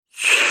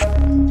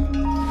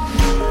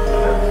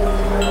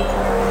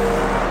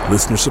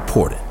Listener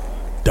supported.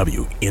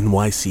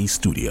 WNYC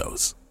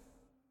Studios.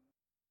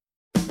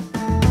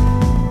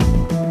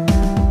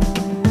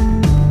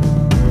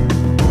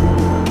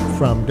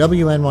 From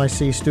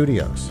WNYC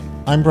Studios,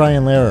 I'm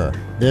Brian Lehrer.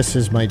 This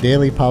is my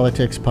daily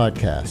politics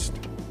podcast.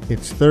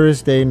 It's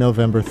Thursday,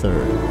 November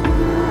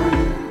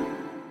 3rd.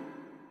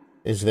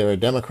 Is there a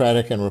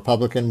Democratic and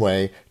Republican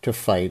way to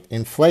fight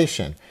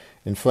inflation?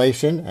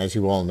 Inflation, as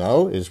you all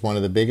know, is one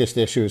of the biggest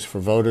issues for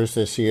voters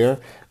this year,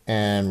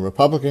 and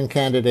Republican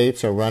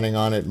candidates are running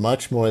on it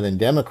much more than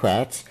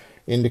Democrats,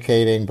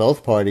 indicating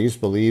both parties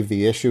believe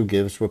the issue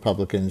gives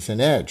Republicans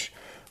an edge.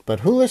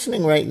 But who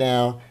listening right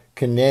now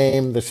can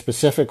name the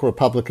specific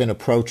Republican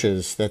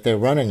approaches that they're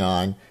running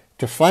on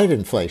to fight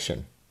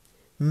inflation?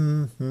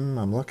 I'm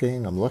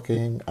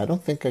looking. I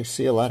don't think I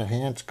see a lot of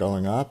hands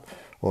going up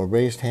or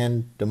raised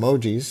hand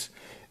emojis.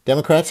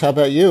 Democrats, how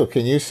about you?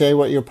 Can you say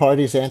what your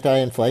party's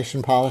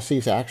anti-inflation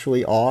policies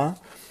actually are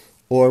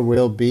or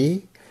will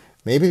be?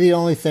 Maybe the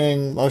only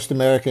thing most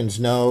Americans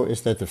know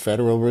is that the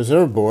Federal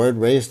Reserve Board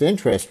raised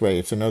interest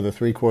rates another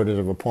 0.75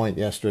 of a point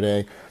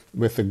yesterday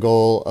with the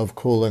goal of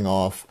cooling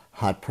off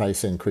hot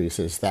price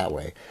increases that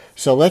way.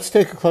 So let's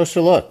take a closer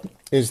look.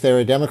 Is there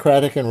a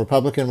Democratic and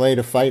Republican way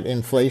to fight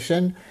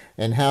inflation?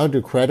 And how do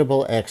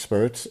credible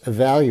experts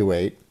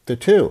evaluate the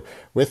two?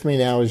 With me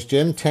now is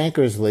Jim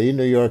Tankersley,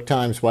 New York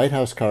Times White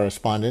House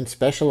correspondent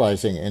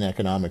specializing in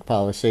economic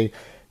policy.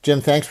 Jim,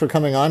 thanks for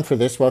coming on for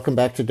this. Welcome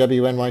back to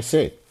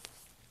WNYC.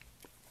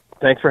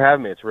 Thanks for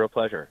having me. It's a real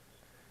pleasure.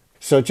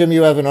 So, Jim,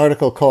 you have an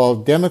article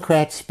called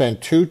Democrats Spent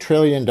 $2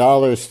 Trillion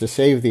to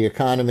Save the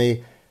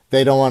Economy.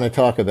 They Don't Want to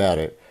Talk About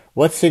It.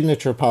 What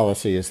signature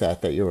policy is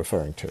that you're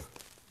referring to?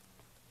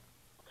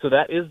 So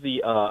that is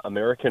the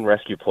American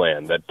Rescue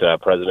Plan that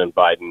President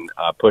Biden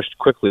pushed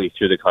quickly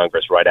through the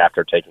Congress right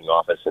after taking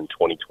office in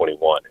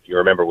 2021. If you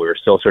remember, we were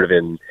still sort of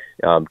in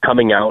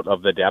coming out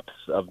of the depths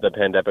of the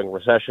pandemic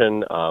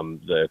recession.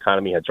 The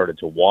economy had started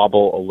to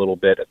wobble a little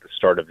bit at the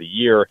start of the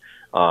year,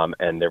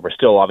 and there were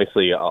still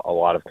obviously a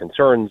lot of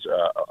concerns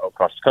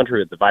across the country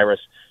with the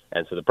virus.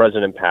 And so the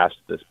president passed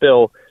this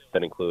bill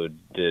that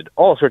included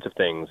all sorts of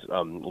things,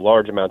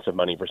 large amounts of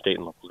money for state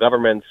and local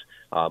governments,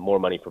 more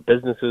money for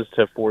businesses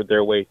to afford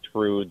their way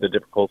through the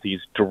difficulties,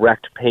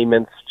 direct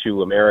payments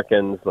to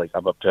Americans, like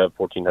up to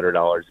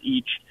 $1,400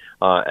 each,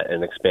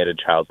 an expanded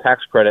child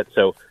tax credit.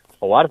 So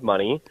a lot of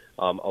money,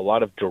 a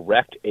lot of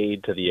direct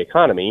aid to the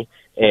economy,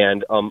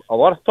 and a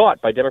lot of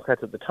thought by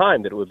Democrats at the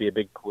time that it would be a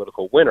big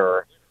political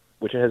winner,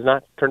 which it has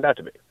not turned out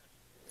to be.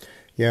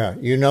 Yeah,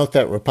 you note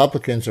that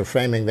Republicans are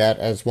framing that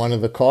as one of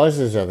the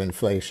causes of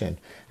inflation.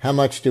 How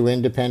much do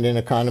independent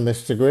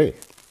economists agree?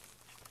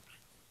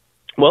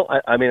 Well,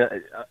 I mean,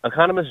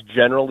 economists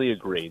generally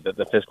agree that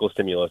the fiscal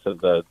stimulus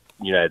that the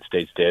United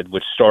States did,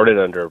 which started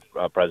under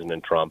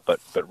President Trump, but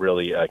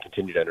really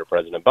continued under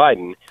President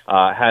Biden,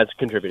 has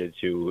contributed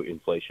to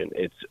inflation.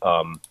 It's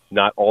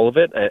not all of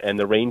it, and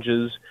the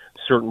ranges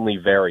certainly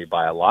vary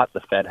by a lot.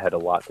 The Fed had a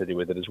lot to do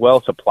with it as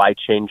well. Supply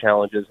chain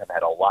challenges have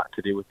had a lot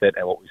to do with it,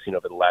 and what we've seen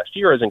over the last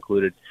year has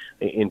included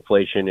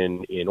inflation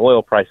in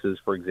oil prices,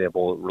 for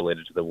example,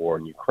 related to the war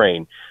in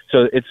Ukraine.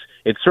 So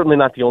it's certainly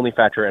not the only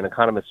factor, and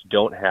economists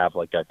don't have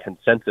like a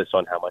consensus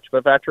on how much of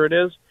a factor it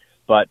is.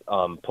 But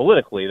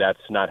politically, that's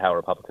not how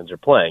Republicans are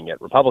playing it.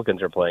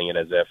 Republicans are playing it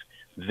as if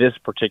this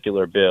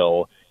particular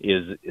bill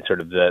is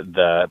sort of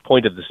the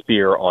point of the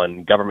spear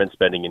on government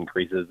spending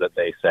increases that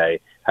they say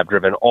have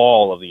driven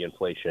all of the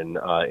inflation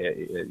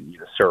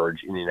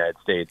surge in the United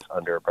States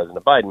under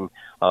President Biden,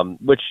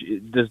 which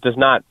does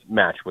not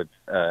match with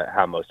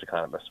how most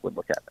economists would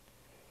look at it.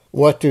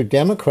 What do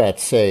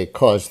Democrats say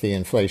caused the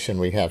inflation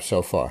we have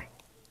so far?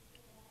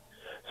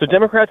 So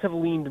Democrats have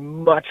leaned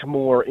much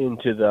more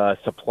into the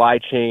supply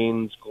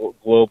chains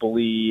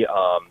globally,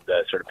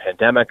 the sort of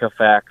pandemic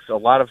effects, a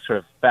lot of sort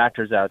of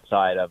factors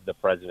outside of the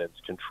president's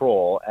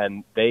control.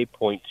 And they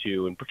point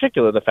to, in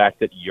particular, the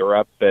fact that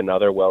Europe and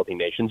other wealthy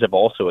nations have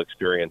also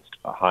experienced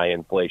a high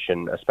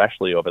inflation,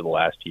 especially over the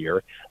last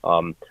year.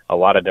 A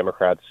lot of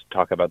Democrats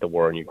talk about the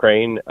war in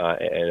Ukraine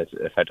and its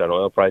effect on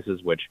oil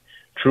prices, which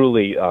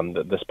truly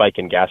the spike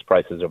in gas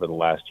prices over the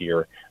last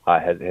year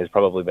has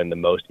probably been the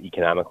most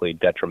economically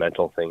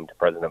detrimental thing to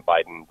President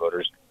Biden.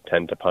 Voters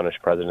tend to punish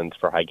presidents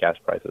for high gas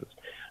prices.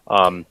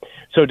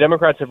 So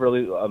Democrats have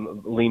really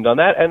leaned on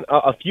that. And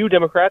a few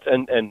Democrats,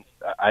 and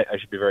I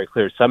should be very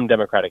clear, some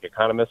Democratic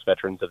economists,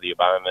 veterans of the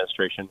Obama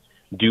administration,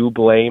 do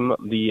blame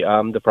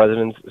the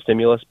president's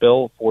stimulus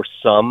bill for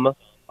some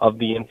of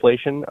the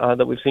inflation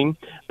that we've seen.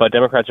 But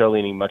Democrats are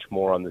leaning much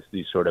more on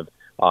these sort of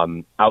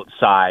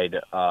outside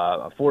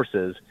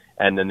forces,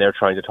 and then they're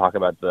trying to talk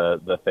about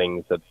the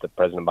things that the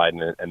President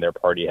Biden and their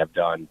party have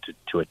done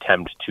to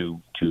attempt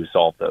to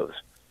solve those.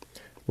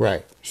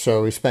 Right.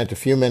 So we spent a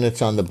few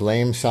minutes on the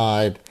blame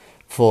side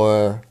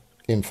for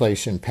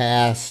inflation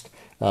past,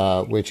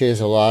 which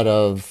is a lot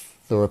of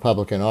the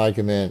Republican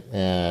argument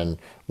and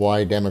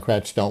why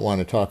Democrats don't want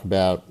to talk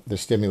about the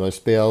stimulus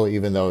bill,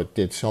 even though it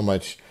did so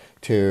much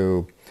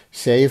to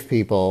save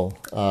people,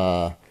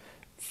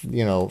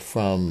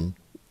 from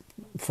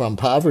from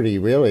poverty,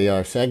 really.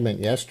 Our segment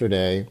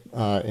yesterday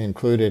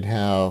included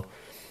how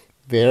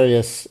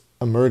various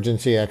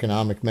emergency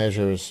economic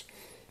measures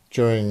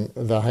during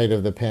the height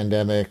of the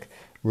pandemic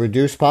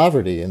reduced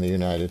poverty in the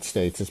United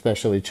States,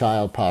 especially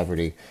child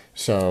poverty.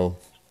 So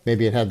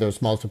maybe it had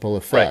those multiple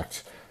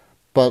effects. Right.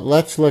 But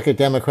let's look at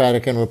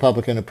Democratic and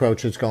Republican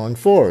approaches going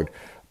forward.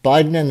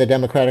 Biden and the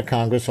Democratic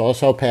Congress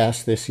also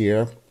passed this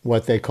year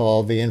what they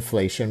call the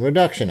Inflation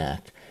Reduction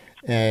Act.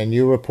 And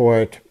you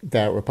report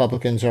that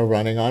Republicans are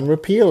running on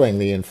repealing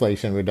the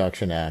Inflation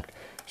Reduction Act.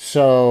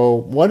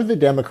 So what do the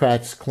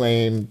Democrats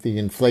claim the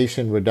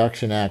Inflation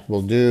Reduction Act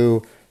will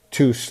do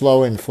to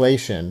slow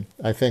inflation?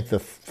 I think the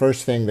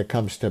first thing that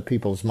comes to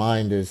people's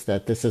mind is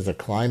that this is a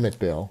climate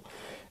bill.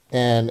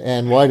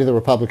 And why do the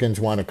Republicans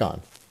want it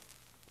gone?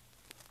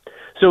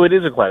 So it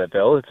is a climate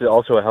bill. It's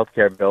also a health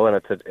care bill, and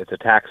it's a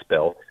tax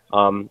bill.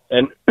 And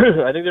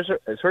I think there's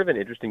sort of an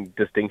interesting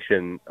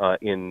distinction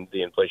in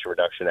the Inflation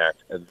Reduction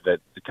Act that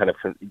kind of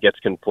gets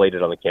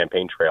conflated on the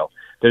campaign trail.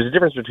 There's a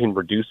difference between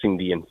reducing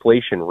the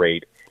inflation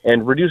rate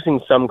and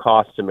reducing some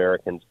costs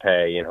Americans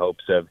pay in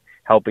hopes of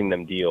helping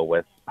them deal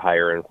with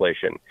higher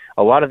inflation.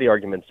 A lot of the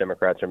arguments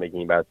Democrats are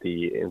making about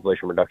the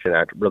Inflation Reduction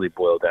Act really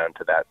boil down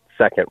to that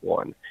second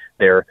one.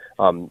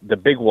 The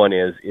big one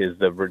is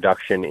the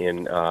reduction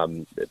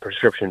in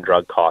prescription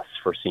drug costs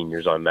for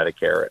seniors on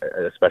Medicare,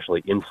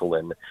 especially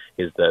insulin.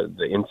 Is the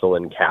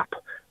insulin cap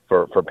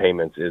for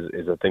payments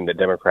is a thing that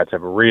Democrats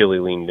have really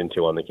leaned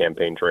into on the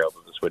campaign trail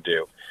that this would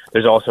do.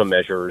 There's also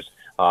measures.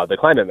 The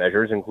climate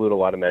measures include a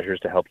lot of measures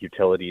to help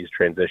utilities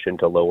transition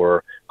to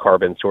lower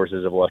carbon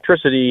sources of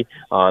electricity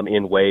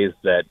in ways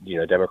that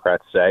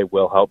Democrats say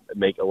will help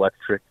make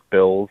electric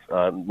bills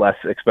less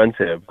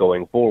expensive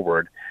going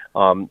forward.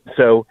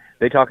 So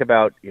they talk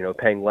about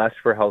paying less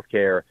for health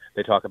care.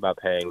 They talk about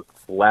paying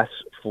less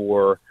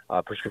for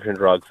prescription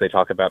drugs. They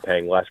talk about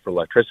paying less for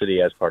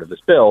electricity as part of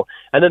this bill.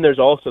 And then there's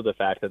also the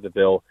fact that the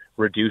bill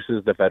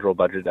reduces the federal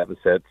budget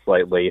deficit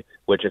slightly,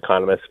 which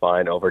economists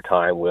find over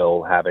time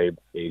will have a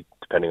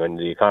depending on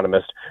the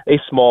economist, a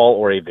small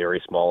or a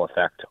very small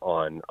effect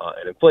on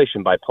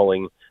inflation by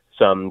pulling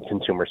some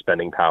consumer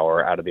spending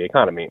power out of the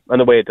economy.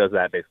 And the way it does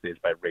that basically is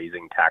by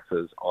raising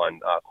taxes on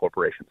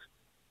corporations.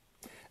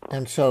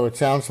 And so it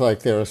sounds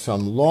like there are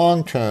some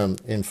long-term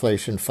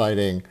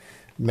inflation-fighting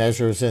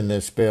measures in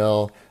this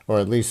bill, or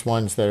at least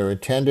ones that are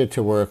intended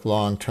to work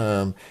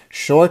long-term.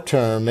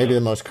 Short-term, maybe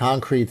the most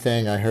concrete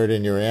thing I heard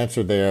in your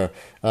answer there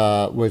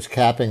was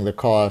capping the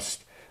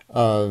cost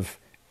of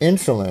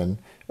insulin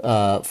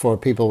for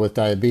people with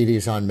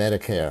diabetes on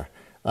Medicare.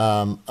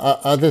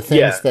 Other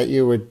things that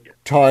you would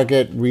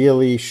target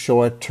really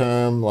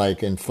short-term,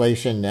 like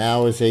inflation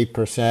now is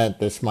 8%.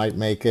 This might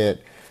make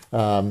it,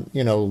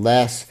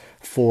 less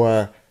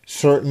for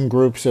certain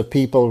groups of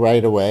people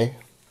right away.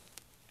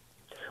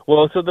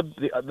 Well, so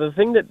the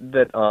thing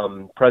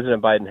that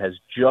President Biden has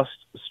just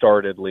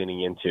started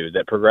leaning into,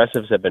 that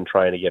progressives have been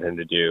trying to get him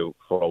to do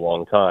for a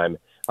long time,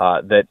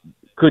 that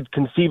could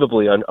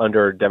conceivably,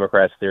 under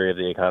Democrats' theory of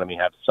the economy,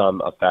 have some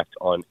effect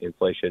on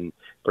inflation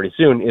pretty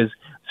soon, is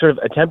sort of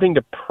attempting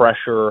to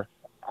pressure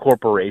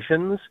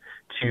corporations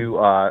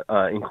to,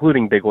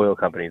 including big oil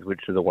companies,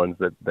 which are the ones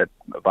that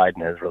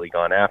Biden has really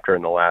gone after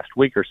in the last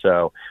week or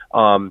so,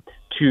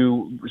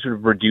 to sort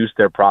of reduce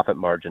their profit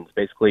margins.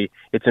 Basically,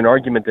 it's an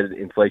argument that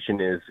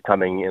inflation is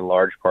coming in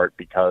large part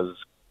because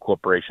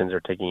corporations are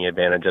taking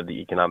advantage of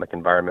the economic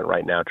environment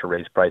right now to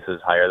raise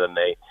prices higher than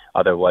they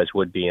otherwise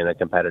would be in a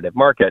competitive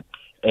market.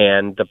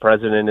 And the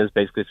president is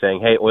basically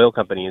saying, hey, oil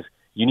companies,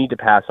 you need to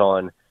pass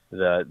on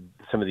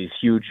some of these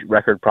huge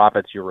record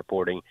profits you're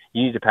reporting.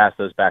 You need to pass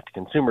those back to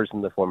consumers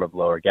in the form of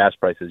lower gas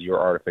prices. You're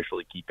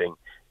artificially keeping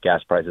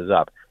gas prices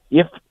up.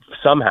 If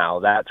somehow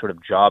that sort of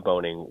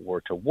jawboning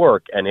were to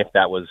work, and if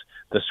that was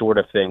the sort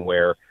of thing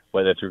where,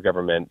 whether through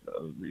government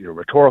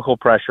rhetorical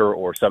pressure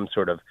or some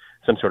sort of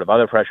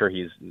other pressure,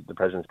 the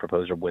president's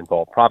proposed a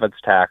windfall profits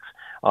tax.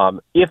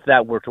 If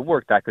that were to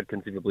work, that could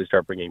conceivably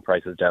start bringing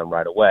prices down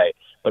right away.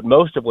 But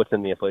most of what's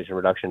in the Inflation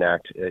Reduction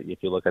Act, if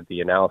you look at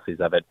the analyses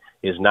of it,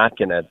 is not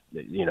going to,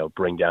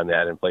 bring down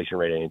that inflation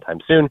rate anytime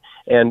soon.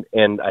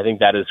 And I think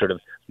that is sort of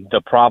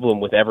the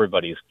problem with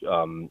everybody's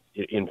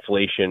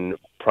inflation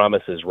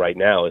promises right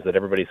now, is that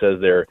everybody says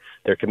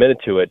they're committed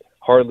to it.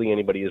 Hardly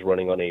anybody is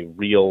running on a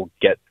real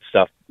get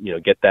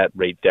that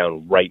rate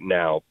down right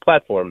now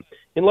platform,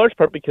 in large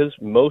part because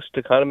most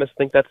economists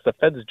think that's the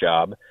Fed's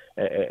job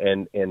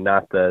and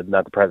not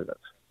the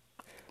president's.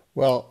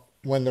 Well,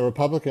 when the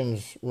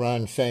Republicans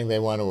run saying they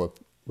want to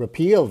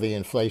repeal the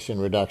Inflation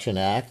Reduction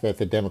Act that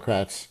the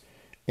Democrats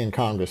in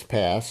Congress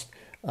passed,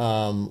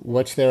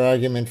 what's their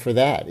argument for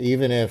that?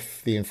 Even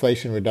if the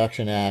Inflation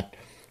Reduction Act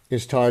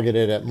is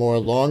targeted at more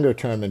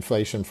longer-term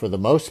inflation for the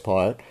most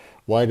part,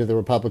 why do the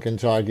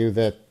Republicans argue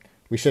that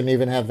we shouldn't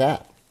even have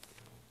that?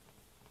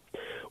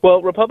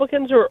 Well,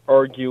 Republicans are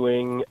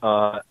arguing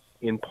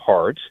in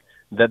part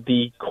that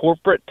the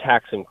corporate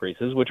tax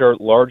increases, which are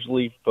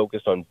largely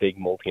focused on big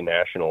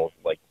multinationals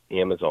like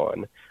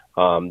Amazon,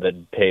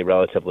 that pay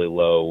relatively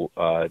low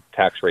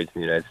tax rates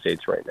in the United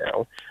States right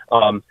now.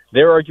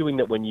 They're arguing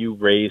that when you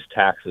raise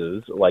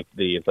taxes, like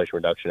the Inflation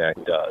Reduction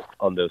Act does,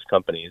 on those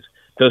companies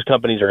are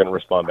going to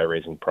respond by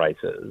raising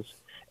prices,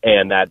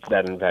 and that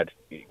in fact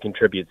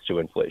contributes to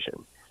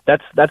inflation.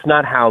 That's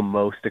not how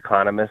most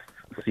economists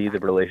see the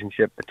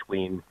relationship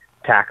between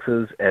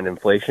taxes and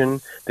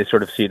inflation. They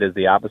sort of see it as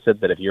the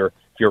opposite, that if you're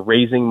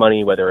raising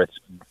money, whether it's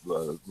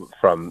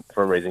from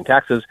raising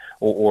taxes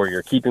or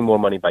you're keeping more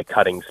money by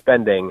cutting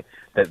spending,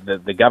 that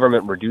the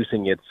government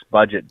reducing its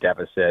budget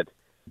deficit,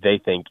 they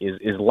think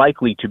is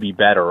likely to be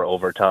better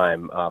over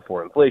time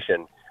for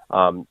inflation.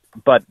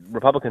 But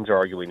Republicans are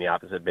arguing the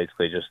opposite,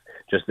 basically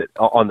just that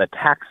on the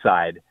tax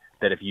side,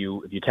 that if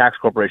you tax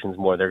corporations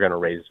more, they're going to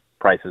raise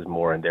prices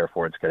more, and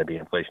therefore it's going to be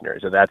inflationary.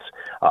 So that's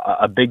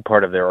a big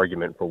part of their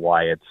argument for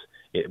why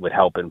it would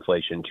help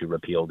inflation to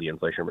repeal the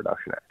Inflation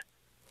Reduction Act.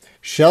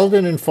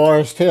 Sheldon in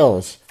Forest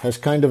Hills has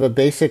kind of a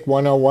basic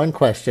 101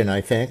 question, I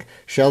think.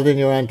 Sheldon,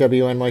 you're on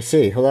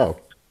WNYC.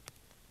 Hello.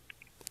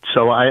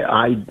 So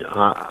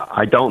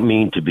I don't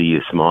mean to be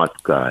a smart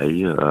guy,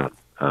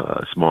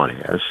 smart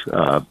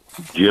ass.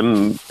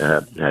 Jim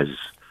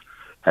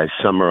has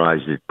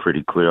summarized it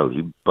pretty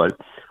clearly, but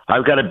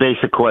I've got a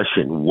basic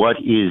question. What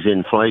is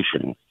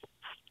inflation?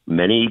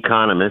 Many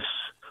economists,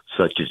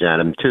 such as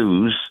Adam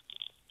Tooze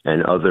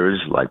and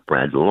others like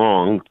Brad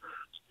DeLong,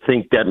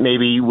 think that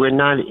maybe we're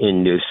not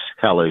in this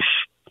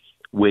hellish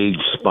wage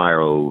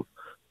spiral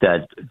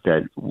that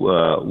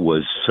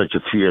was such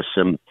a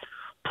fearsome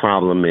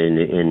problem in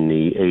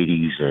the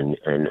 80s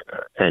and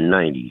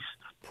 90s.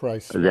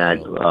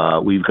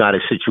 That we've got a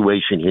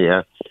situation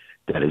here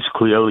that has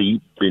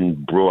clearly been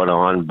brought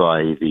on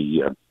by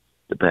the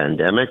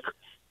pandemic,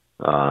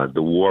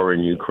 the war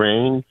in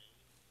Ukraine,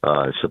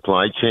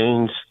 supply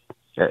chains,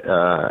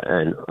 and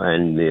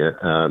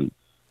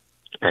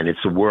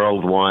it's a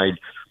worldwide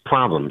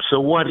problem. So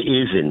what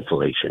is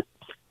inflation?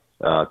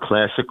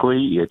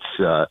 Classically, it's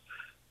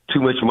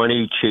too much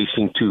money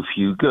chasing too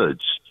few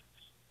goods.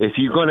 If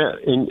you're going to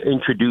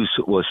introduce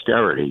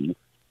austerity,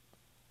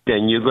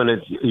 then you're going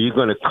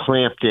to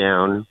clamp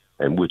down,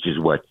 and which is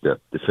what the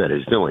Fed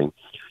is doing.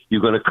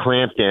 You're going to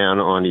clamp down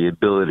on the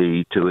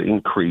ability to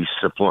increase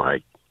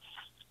supply.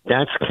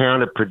 That's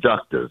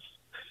counterproductive.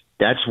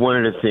 That's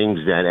one of the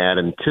things that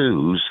Adam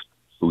Tooze,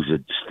 who's a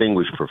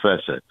distinguished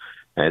professor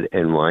at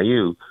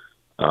NYU,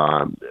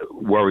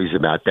 worries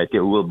about, that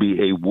there will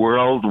be a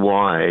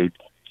worldwide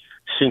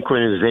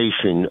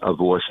synchronization of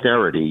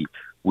austerity,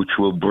 which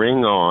will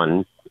bring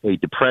on a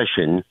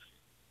depression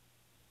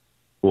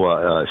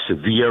or a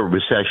severe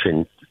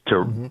recession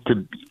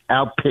to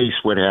outpace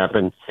what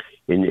happened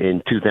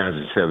in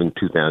 2007,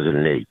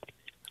 2008.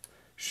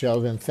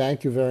 Sheldon,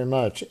 thank you very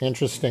much.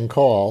 Interesting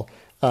call.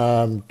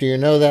 Do you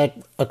know that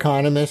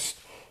economist,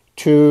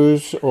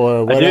 Tooze,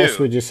 or what else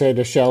would you say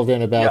to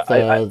Sheldon about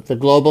the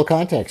global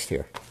context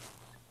here?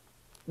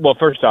 Well,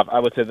 first off, I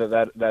would say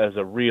that is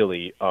a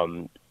really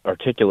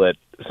articulate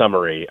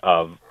summary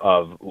of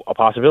a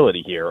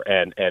possibility here,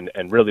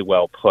 and really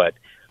well put.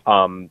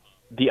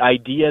 The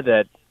idea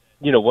that,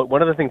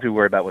 one of the things we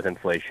worry about with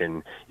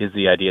inflation is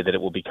the idea that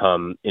it will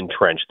become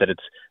entrenched, that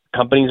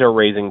companies are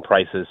raising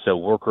prices, so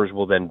workers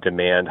will then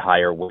demand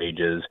higher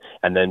wages,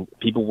 and then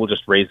people will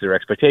just raise their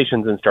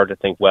expectations and start to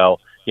think, well,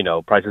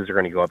 prices are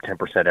going to go up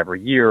 10%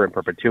 every year in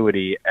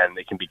perpetuity, and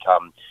they can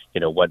become,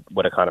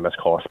 what economists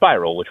call a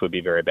spiral, which would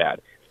be very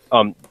bad.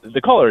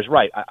 The caller is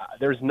right.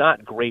 There's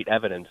not great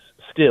evidence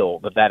still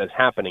that is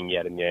happening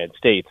yet in the United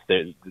States.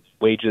 The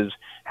wages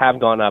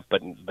have gone up,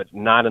 but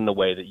not in the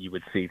way that you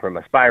would see from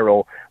a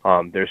spiral.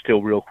 There's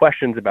still real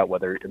questions about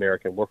whether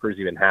American workers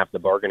even have the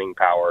bargaining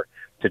power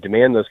to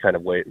demand those kind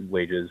of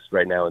wages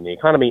right now in the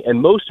economy.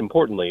 And most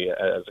importantly,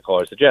 as the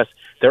caller suggests,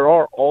 there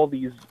are all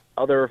these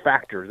other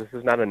factors. This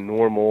is not a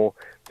normal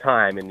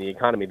time in the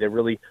economy.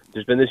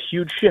 There's been this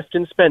huge shift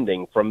in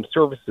spending from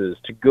services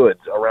to goods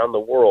around the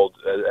world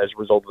as a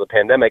result of the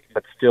pandemic,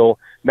 but still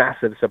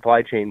massive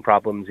supply chain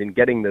problems in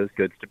getting those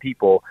goods to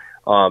people.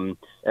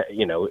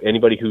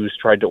 Anybody who's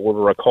tried to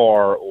order a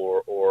car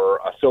or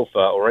a sofa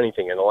or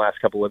anything in the last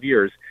couple of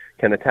years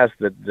can attest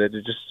that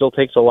it just still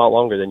takes a lot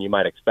longer than you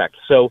might expect.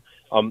 So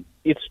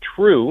it's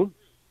true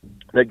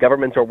that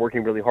governments are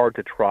working really hard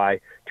to try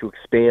to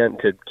expand,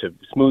 to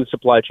smooth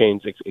supply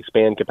chains,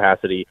 expand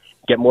capacity,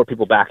 get more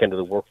people back into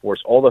the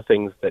workforce, all the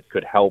things that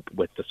could help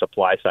with the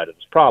supply side of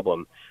this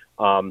problem.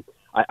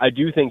 I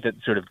do think that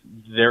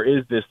there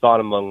is this thought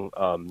among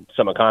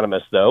some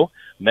economists, though,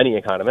 many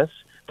economists,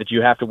 that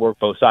you have to work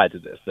both sides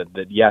of this,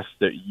 that yes,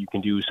 that you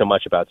can do so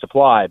much about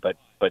supply, but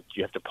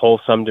you have to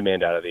pull some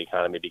demand out of the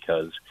economy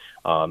because,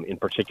 in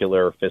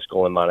particular,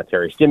 fiscal and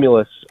monetary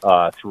stimulus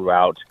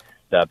throughout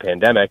the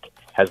pandemic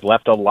has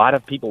left a lot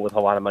of people with a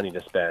lot of money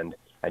to spend,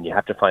 and you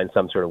have to find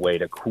some sort of way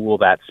to cool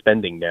that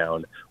spending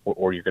down,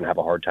 or you're going to have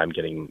a hard time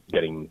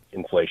getting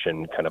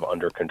inflation kind of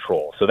under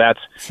control. So that's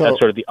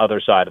sort of the other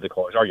side of the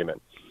caller's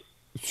argument.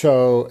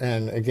 So,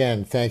 and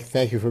again,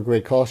 thank you for a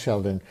great call,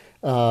 Sheldon.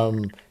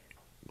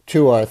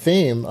 To our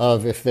theme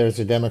of if there's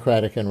a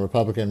Democratic and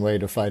Republican way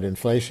to fight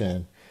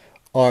inflation,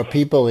 are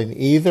people in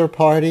either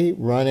party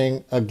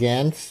running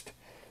against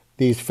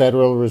these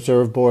Federal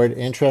Reserve Board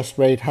interest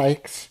rate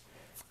hikes,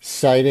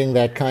 citing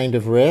that kind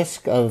of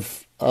risk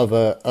of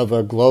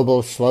a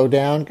global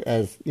slowdown,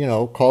 as you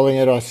know, calling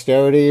it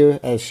austerity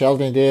as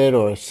Sheldon did,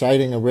 or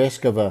citing a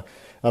risk of a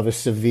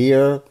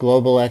severe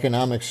global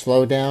economic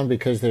slowdown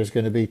because there's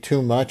going to be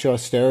too much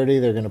austerity?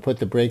 They're going to put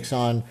the brakes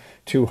on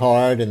too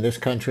hard in this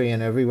country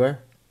and everywhere?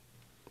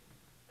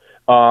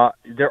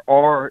 There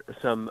are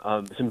some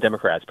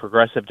Democrats,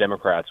 progressive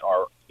Democrats,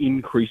 are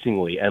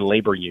increasingly, and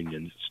labor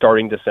unions,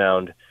 starting to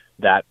sound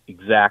that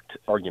exact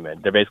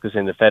argument. They're basically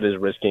saying the Fed is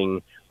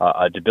risking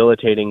a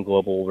debilitating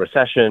global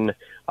recession.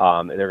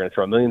 And they're going to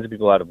throw millions of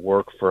people out of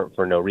work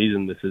for no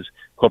reason. This is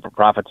corporate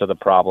profits are the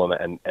problem,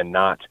 and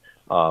not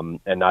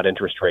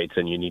interest rates,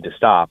 and you need to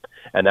stop.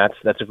 And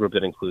that's a group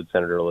that includes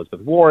Senator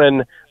Elizabeth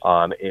Warren.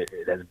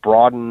 It has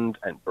broadened,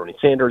 and Bernie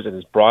Sanders. It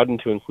has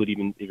broadened to include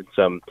even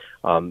some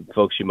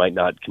folks you might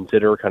not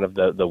consider kind of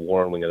the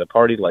Warren wing of the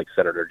party, like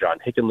Senator John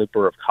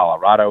Hickenlooper of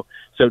Colorado.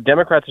 So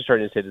Democrats are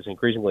starting to say this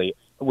increasingly,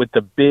 with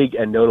the big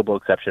and notable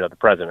exception of the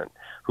president,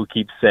 who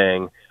keeps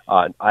saying,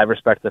 I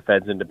respect the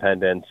Fed's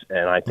independence,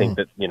 and I think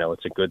that,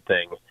 it's a good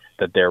thing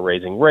that they're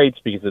raising rates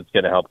because it's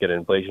going to help get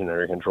inflation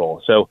under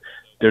control. So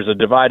there's a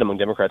divide among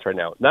Democrats right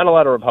now. Not a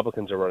lot of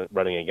Republicans are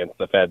running against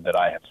the Fed that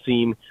I have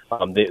seen.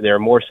 They're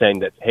more saying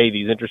that, hey,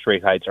 these interest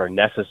rate hikes are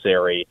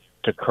necessary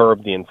to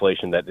curb the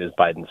inflation that is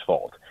Biden's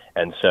fault.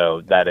 And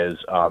so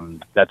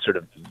that's sort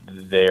of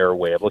their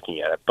way of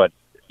looking at it. But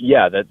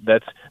yeah,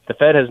 that's the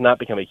Fed has not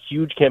become a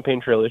huge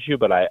campaign trail issue,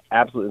 but I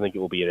absolutely think it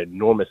will be an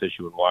enormous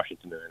issue in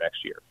Washington in the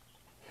next year.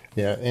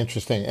 Yeah,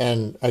 interesting.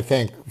 And I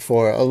think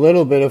for a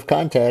little bit of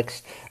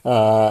context,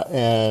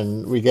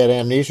 and we get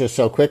amnesia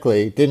so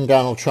quickly, didn't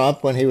Donald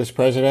Trump, when he was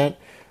president,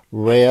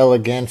 rail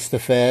against the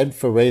Fed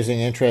for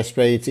raising interest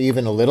rates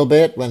even a little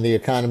bit when the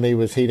economy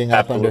was heating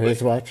up under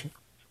his watch?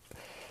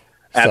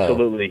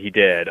 Absolutely, he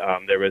did.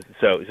 There was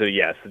so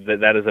yes,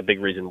 that is a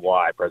big reason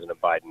why President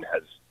Biden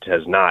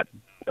has not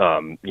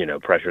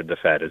pressured the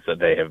Fed, is that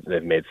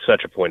they've made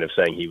such a point of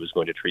saying he was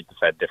going to treat the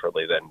Fed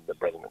differently than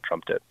President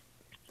Trump did.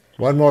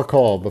 One more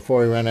call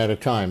before we run out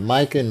of time.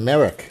 Mike in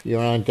Merrick,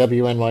 you're on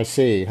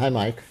WNYC. Hi,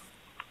 Mike.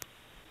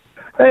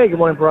 Hey, good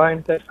morning,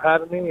 Brian. Thanks for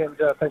having me, and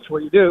thanks for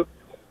what you do.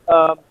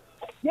 I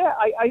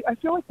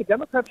feel like the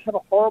Democrats have a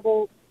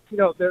horrible,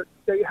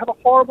 they have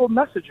a horrible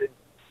messaging.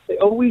 They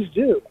always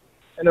do,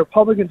 and the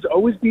Republicans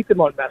always beat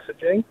them on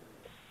messaging.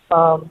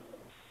 And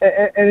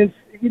it's,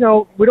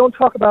 we don't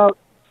talk about,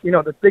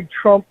 the big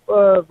Trump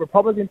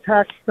Republican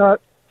tax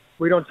cut.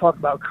 We don't talk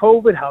about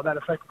COVID, how that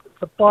affected the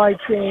supply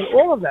chain,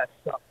 all of that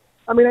stuff.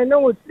 I mean, I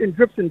know it's in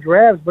drips and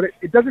drabs, but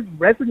it doesn't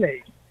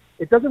resonate.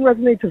 It doesn't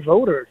resonate to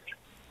voters.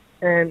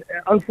 And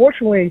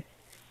unfortunately,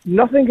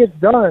 nothing gets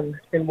done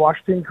in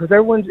Washington because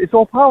it's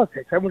all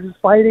politics. Everyone's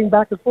just fighting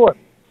back and forth.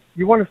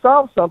 You want to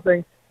solve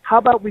something, how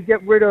about we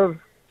get rid of,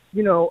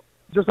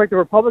 just like the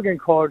Republican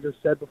caller just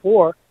said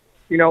before,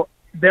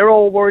 they're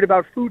all worried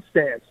about food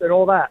stamps and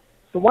all that.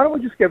 So why don't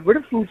we just get rid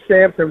of food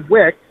stamps and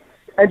WIC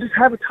and just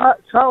have a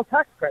child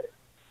tax credit?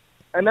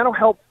 And that'll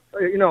help,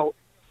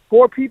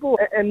 poor people.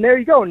 And there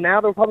you go.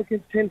 Now the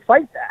Republicans can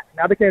fight that.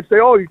 Now they can't say,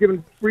 oh, you're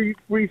giving free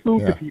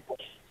food to people.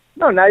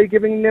 No, now you're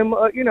giving them,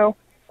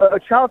 a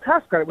child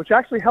tax credit, which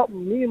actually helped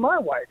me and my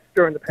wife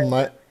during the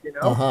pandemic.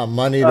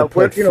 Money to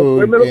put food.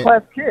 We're middle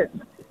class kids.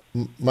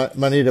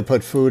 Money to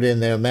put food in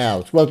their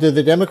mouths. Well, do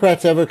the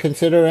Democrats ever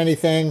consider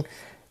anything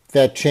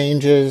that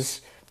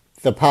changes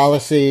the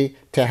policy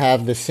to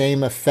have the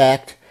same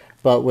effect,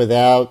 but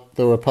without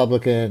the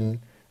Republican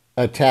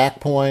attack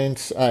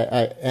points?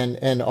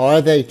 And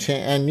are they?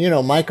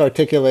 Mike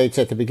articulates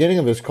at the beginning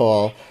of his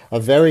call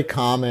a very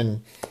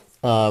common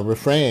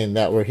refrain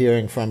that we're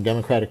hearing from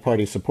Democratic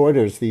Party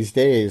supporters these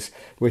days,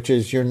 which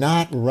is, you're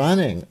not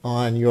running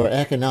on your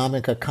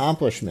economic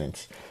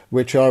accomplishments,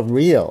 which are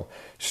real.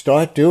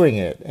 Start doing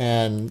it.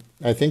 And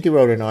I think you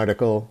wrote an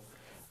article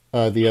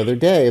the other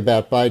day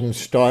about Biden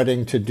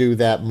starting to do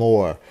that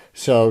more.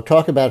 So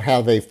talk about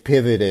how they've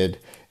pivoted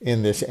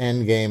in this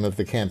end game of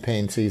the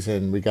campaign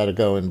season. We got to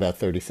go in about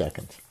 30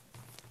 seconds.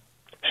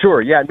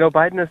 Sure. Yeah. No,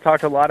 Biden has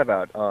talked a lot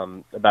about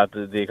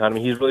the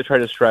economy. He's really tried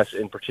to stress,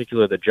 in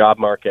particular, the job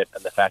market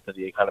and the fact that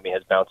the economy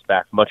has bounced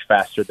back much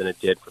faster than it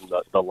did from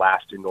the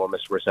last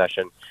enormous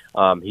recession.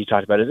 He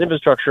talked about his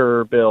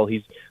infrastructure bill.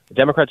 The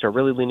Democrats are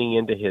really leaning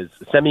into his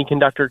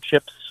semiconductor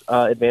chips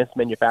advanced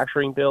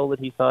manufacturing bill that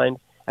he signed.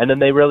 And then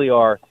they really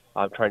are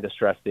trying to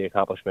stress the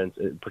accomplishments,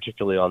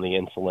 particularly on the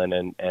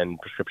insulin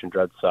and prescription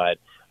drug side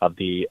of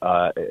the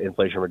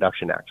Inflation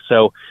Reduction Act.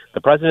 So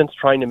the president's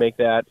trying to make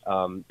that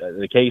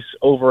the case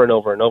over and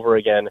over and over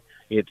again.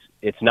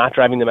 It's not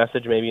driving the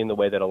message maybe in the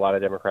way that a lot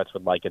of Democrats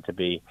would like it to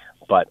be.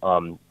 But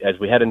as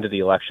we head into the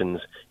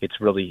elections, it's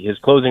really his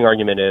closing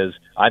argument is,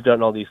 I've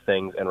done all these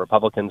things, and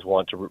Republicans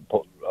want to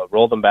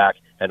roll them back,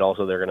 and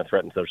also they're going to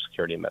threaten Social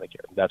Security and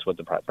Medicare. That's what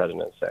the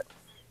president is saying.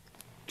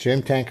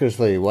 Jim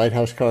Tankersley, White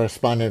House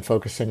correspondent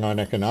focusing on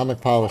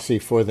economic policy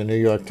for the New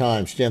York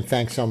Times. Jim,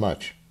 thanks so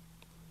much.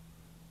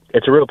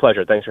 It's a real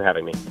pleasure. Thanks for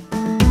having me.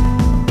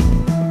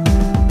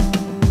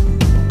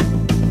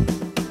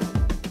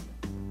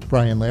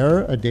 Brian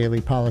Lehrer, a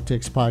daily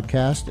politics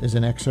podcast, is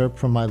an excerpt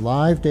from my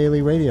live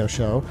daily radio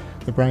show,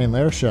 The Brian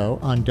Lehrer Show,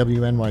 on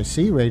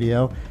WNYC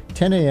Radio,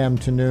 10 a.m.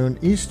 to noon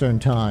Eastern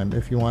Time,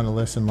 if you want to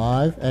listen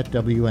live at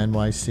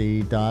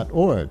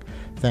wnyc.org.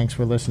 Thanks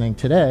for listening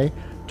today.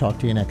 Talk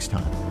to you next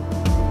time.